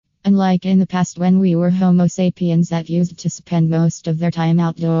Unlike in the past when we were Homo sapiens that used to spend most of their time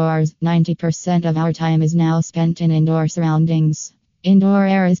outdoors, 90% of our time is now spent in indoor surroundings. Indoor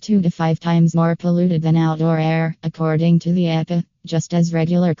air is 2 to 5 times more polluted than outdoor air, according to the EPA. Just as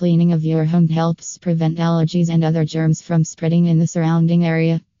regular cleaning of your home helps prevent allergies and other germs from spreading in the surrounding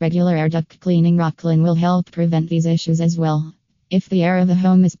area, regular air duct cleaning Rocklin will help prevent these issues as well. If the air of a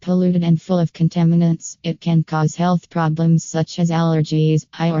home is polluted and full of contaminants, it can cause health problems such as allergies,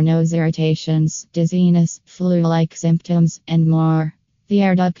 eye or nose irritations, dizziness, flu-like symptoms, and more. The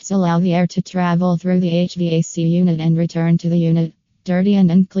air ducts allow the air to travel through the HVAC unit and return to the unit. Dirty and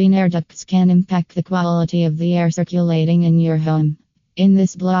unclean air ducts can impact the quality of the air circulating in your home. In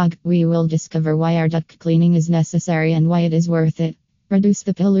this blog, we will discover why air duct cleaning is necessary and why it is worth it. Reduce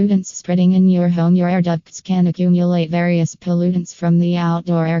the pollutants spreading in your home. Your air ducts can accumulate various pollutants from the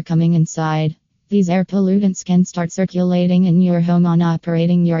outdoor air coming inside. These air pollutants can start circulating in your home on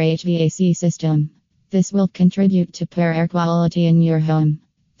operating your HVAC system. This will contribute to poor air quality in your home.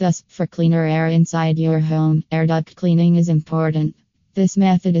 Thus, for cleaner air inside your home, air duct cleaning is important. This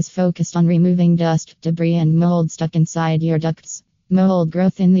method is focused on removing dust, debris, and mold stuck inside your ducts. Mold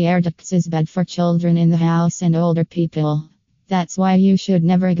growth in the air ducts is bad for children in the house and older people. That's why you should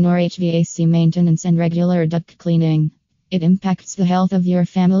never ignore HVAC maintenance and regular duct cleaning. It impacts the health of your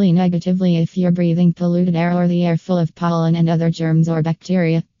family negatively if you're breathing polluted air or the air full of pollen and other germs or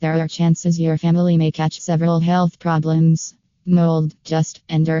bacteria. There are chances your family may catch several health problems. Mold, dust,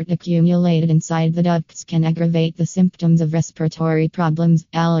 and dirt accumulated inside the ducts can aggravate the symptoms of respiratory problems,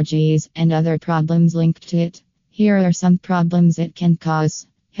 allergies, and other problems linked to it. Here are some problems it can cause.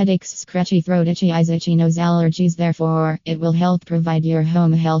 Headaches, scratchy throat, itchy eyes, itchy nose, allergies. Therefore, it will help provide your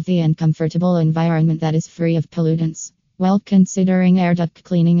home a healthy and comfortable environment that is free of pollutants. While considering air duct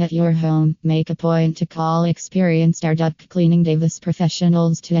cleaning at your home, make a point to call experienced air duct cleaning Davis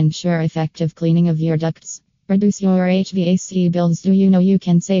professionals to ensure effective cleaning of your ducts. Reduce your HVAC bills. Do you know you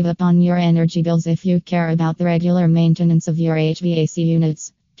can save up on your energy bills if you care about the regular maintenance of your HVAC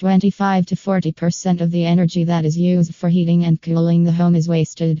units? 25 to 40% of the energy that is used for heating and cooling the home is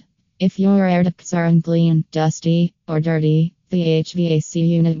wasted. If your air ducts are unclean, dusty, or dirty, the HVAC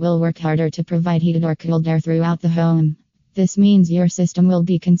unit will work harder to provide heated or cooled air throughout the home. This means your system will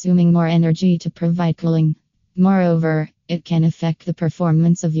be consuming more energy to provide cooling. Moreover, it can affect the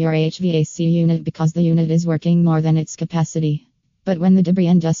performance of your HVAC unit because the unit is working more than its capacity. But when the debris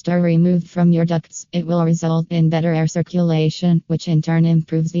and dust are removed from your ducts, it will result in better air circulation, which in turn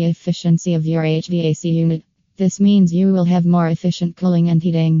improves the efficiency of your HVAC unit. This means you will have more efficient cooling and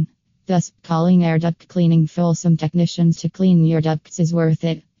heating. Thus, calling air duct cleaning Folsom technicians to clean your ducts is worth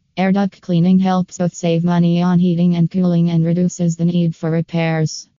it. Air duct cleaning helps both save money on heating and cooling and reduces the need for repairs.